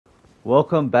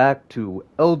Welcome back to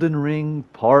Elden Ring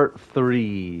Part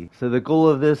 3. So the goal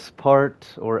of this part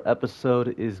or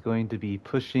episode is going to be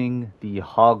pushing the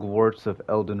Hogwarts of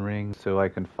Elden Ring so I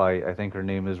can fight, I think her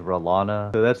name is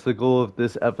Renalla. So that's the goal of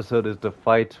this episode, is to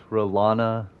fight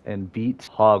Renalla and beat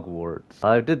Hogwarts.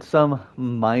 I did some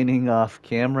mining off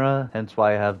camera, hence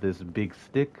why I have this big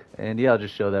stick. And yeah, I'll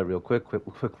just show that real quick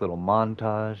little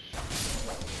montage.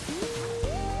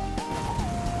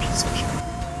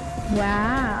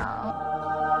 Wow.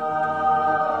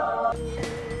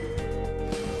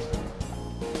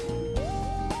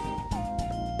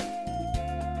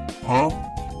 Huh?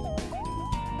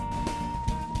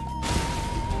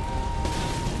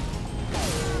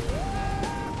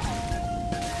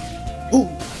 Oh,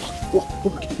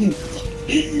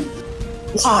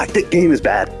 why? The game is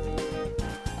bad.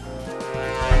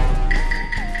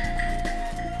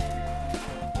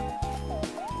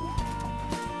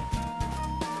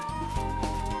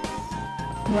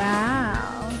 Wow.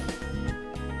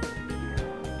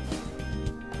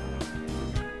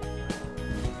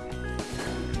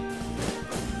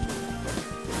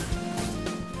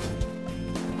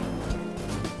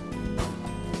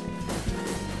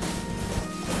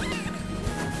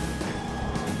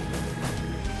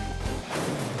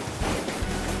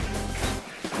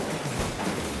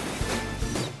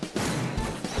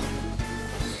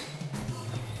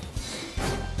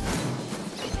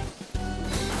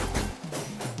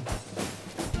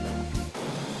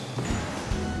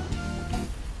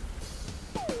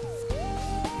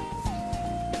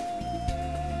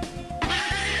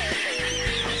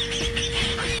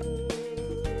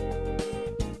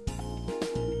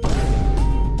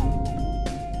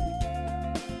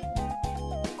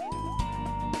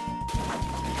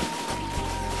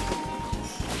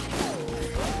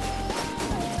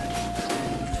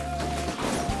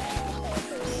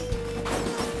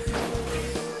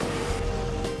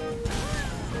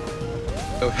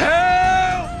 Oh,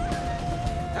 help!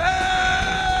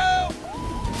 Help!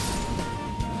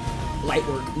 Light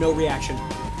work, no reaction.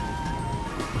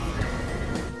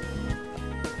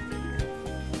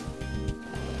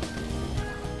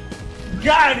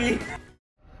 Got it!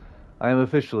 I am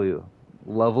officially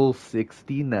level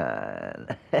 69.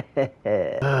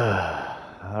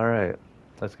 Alright,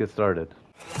 let's get started.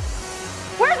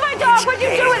 Where's my dog? What'd you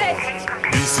do with it?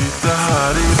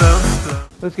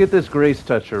 Let's get this Grace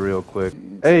Toucher real quick.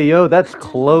 Hey, yo, that's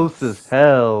close as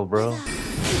hell, bro.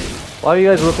 Why do you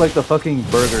guys look like the fucking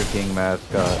Burger King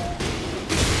mascot?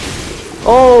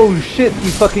 Oh, shit, you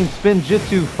fucking spin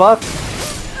jitsu, fuck!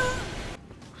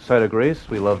 Side of Grace,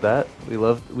 we love that. We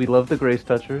love the Grace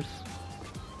Touchers.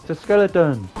 It's a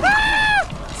skeleton.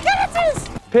 Skeletons!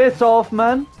 Piss off,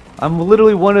 man! I'm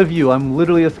literally one of you. I'm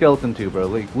literally a skeleton too, bro.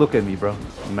 Like, look at me, bro.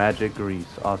 Magic grease.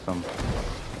 Awesome.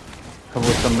 Come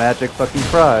with some magic fucking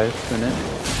fries in it.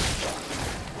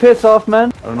 Piss off,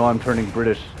 man! I don't know, I'm turning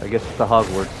British. I guess it's the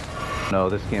Hogwarts. No,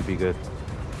 this can't be good.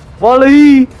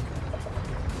 Wally!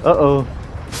 Uh-oh.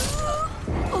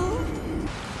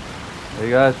 Hey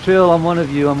guys, chill. I'm one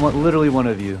of you. I'm literally one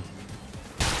of you.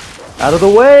 Out of the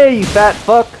way, you fat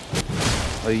fuck!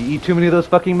 Oh, you eat too many of those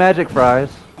fucking magic fries.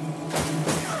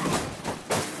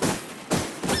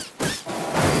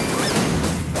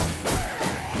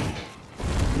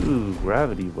 Ooh,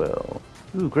 gravity well.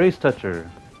 Ooh, Grace Toucher.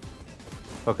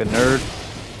 Fucking nerd.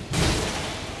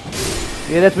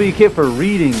 Yeah, that's what you get for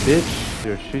reading, bitch.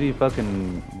 Your shitty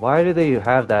fucking... Why do they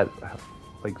have that,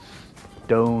 like,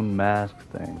 stone mask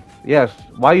thing? Yes,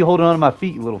 why are you holding on to my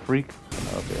feet, you little freak?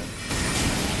 Okay.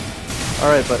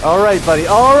 Alright,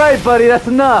 buddy, that's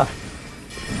enough!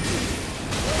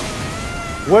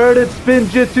 Where did Spin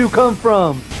Jitsu come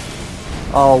from?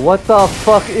 Oh, what the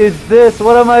fuck is this?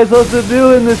 What am I supposed to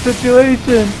do in this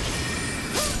situation?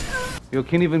 Yo,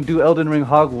 can't even do Elden Ring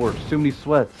Hogwarts. Too many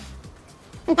sweats.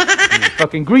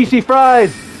 Fucking greasy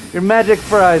fries! Your magic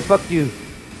fries, fuck you.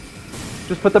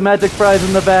 Just put the magic fries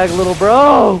in the bag, little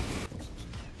bro!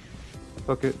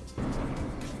 Fuck it.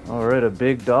 Alright, a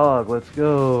big dog, let's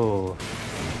go.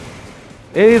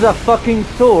 It is a fucking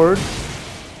sword.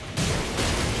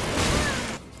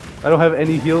 I don't have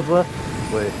any heals left.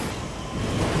 Wait.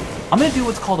 I'm gonna do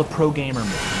what's called a pro gamer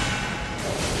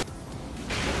move.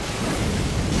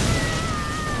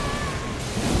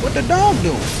 What the dog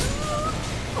doing?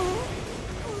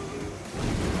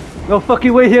 No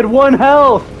fucking way, he had 1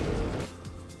 health!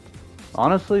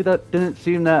 Honestly, that didn't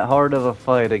seem that hard of a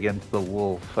fight against the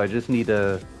wolf. I just need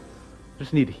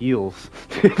heals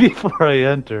before I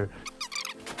enter.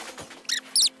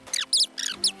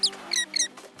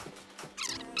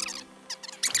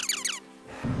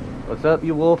 What's up,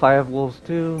 you wolf? I have wolves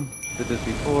too. Did this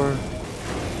before.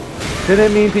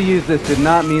 Didn't mean to use this. Did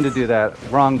not mean to do that.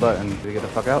 Wrong button. Did you get the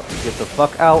fuck out? Get the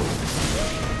fuck out.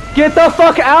 Get the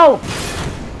fuck out!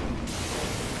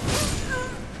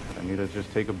 I need to just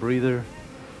take a breather.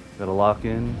 Gotta lock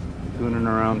in. Gooning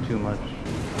around too much.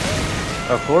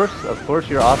 Of course,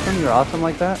 you're awesome. You're awesome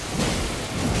like that.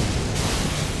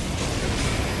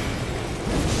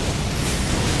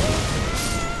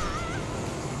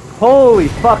 Holy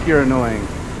fuck, you're annoying.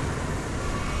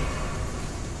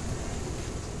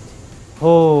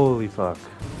 Holy fuck.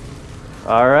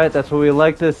 Alright, that's what we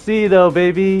like to see though,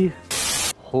 baby.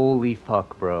 Holy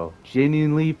fuck, bro.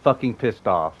 Genuinely fucking pissed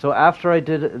off. So after I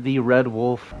did the Red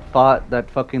Wolf, fought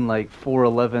that fucking like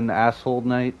 411 asshole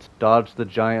knight, dodged the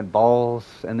giant balls,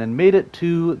 and then made it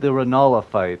to the Renalla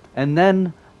fight. And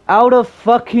then, out of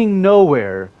fucking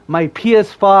nowhere, my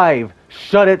PS5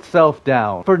 shut itself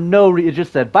down. For no reason. It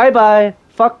just said, bye-bye,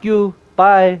 fuck you,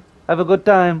 bye, have a good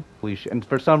time. And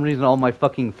for some reason all my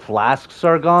fucking flasks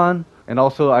are gone. And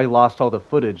also I lost all the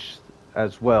footage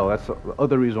as well. That's the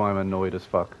other reason why I'm annoyed as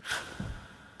fuck.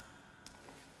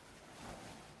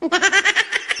 Whoa.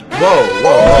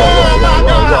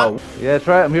 Yeah, that's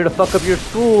right, I'm here to fuck up your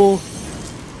school.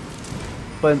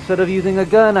 But instead of using a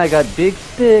gun, I got big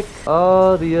stick.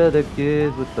 All the other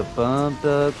kids with the pumped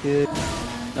up kicks.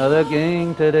 Another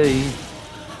gang today.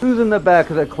 Who's in the back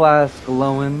of the class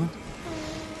glowing?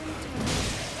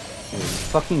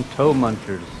 Fucking toe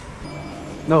munchers.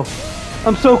 No,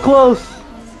 I'm so close.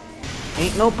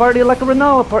 Ain't no party like a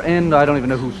Renalla party. And I don't even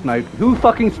know who sniped. Who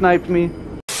fucking sniped me?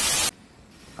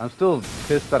 I'm still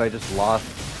pissed that I just lost.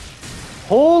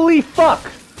 Holy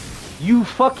fuck! You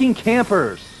fucking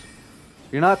campers.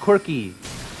 You're not quirky.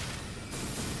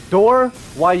 Door?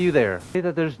 Why you there? Say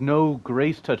that there's no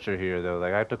grace toucher here though.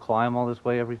 Like I have to climb all this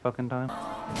way every fucking time.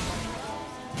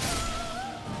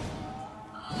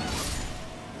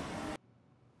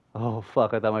 Oh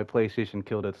fuck, I thought my PlayStation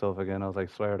killed itself again. I was like,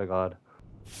 swear to God.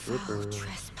 Gripper.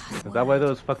 Is that why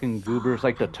those fucking goobers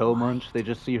like to toe munch? They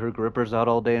just see her grippers out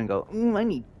all day and go,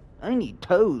 I need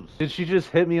toes. Did she just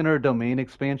hit me in her domain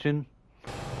expansion?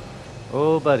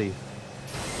 Oh, buddy.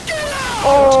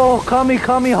 Oh, kami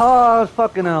ha,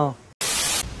 fucking hell.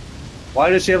 Why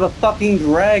does she have a fucking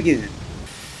dragon?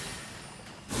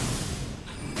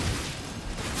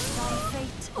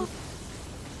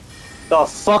 The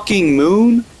fucking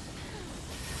moon?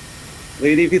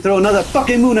 Lady, if you throw another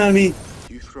fucking moon at me.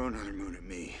 You throw another moon at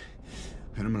me,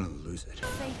 and I'm gonna lose it.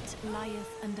 Fate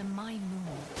lieth under my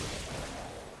moon.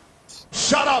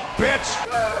 Shut up, bitch!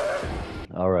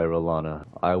 Alright, Rolana.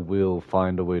 I will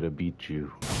find a way to beat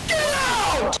you.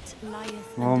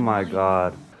 Oh my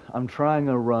God. I'm trying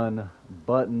to run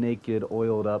butt naked,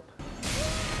 oiled up.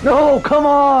 No, come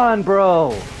on,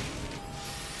 bro!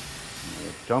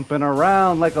 Jumping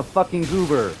around like a fucking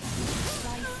goober.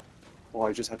 Oh,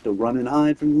 I just have to run and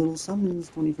hide from little summons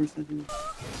 21st century.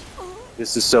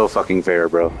 This is so fucking fair,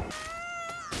 bro.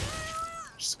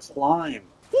 Just climb.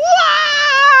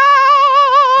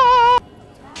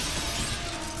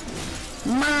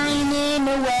 Mining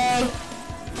away.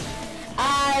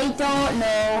 I don't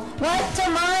know what to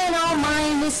mine, I'll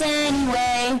mine this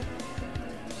anyway.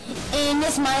 In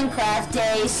this Minecraft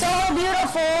day, so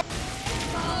beautiful.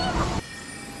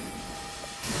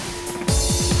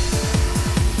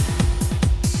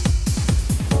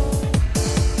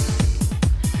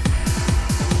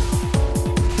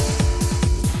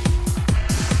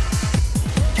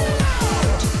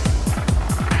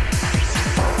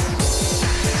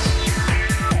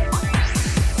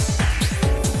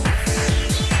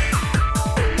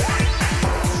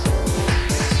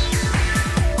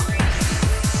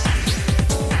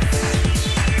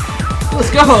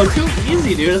 Let's go! Too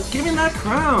easy, dude. Give me that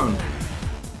crown.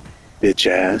 Bitch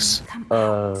ass.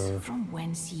 From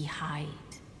whence ye hide.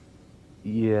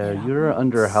 Yeah, you're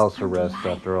under house arrest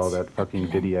after all that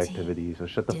fucking Diddy activity, so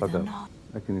shut the fuck up.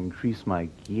 I can increase my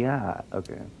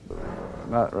okay.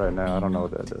 Not right now, I don't know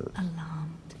what that does.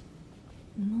 Alarmed,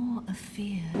 nor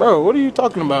afeared. Bro, what are you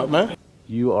talking about, man?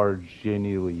 You are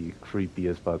genuinely creepy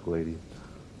as fuck, lady.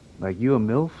 Like, you a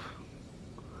MILF?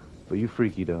 But you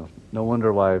freaky though. No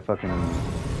wonder why fucking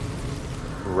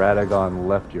Radagon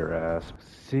left your ass.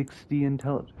 60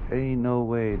 intelligence. Ain't no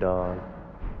way, dog.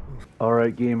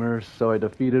 Alright, gamers, so I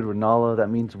defeated Renalla. That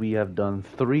means we have done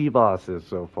 3 bosses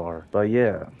so far. But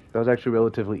yeah, that was actually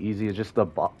relatively easy. It's just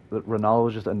Renalla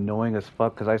was just annoying as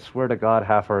fuck, because I swear to God,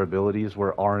 half our abilities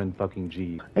were R and fucking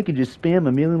G. I could just spam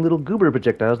a million little goober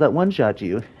projectiles that one-shot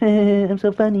you. I'm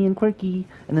so funny and quirky.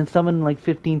 And then summon like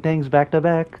 15 things back to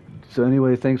back. So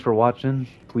anyway, thanks for watching.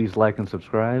 Please like and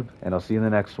subscribe, and I'll see you in the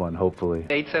next one, hopefully.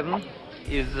 87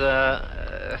 is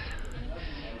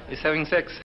having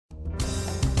sex.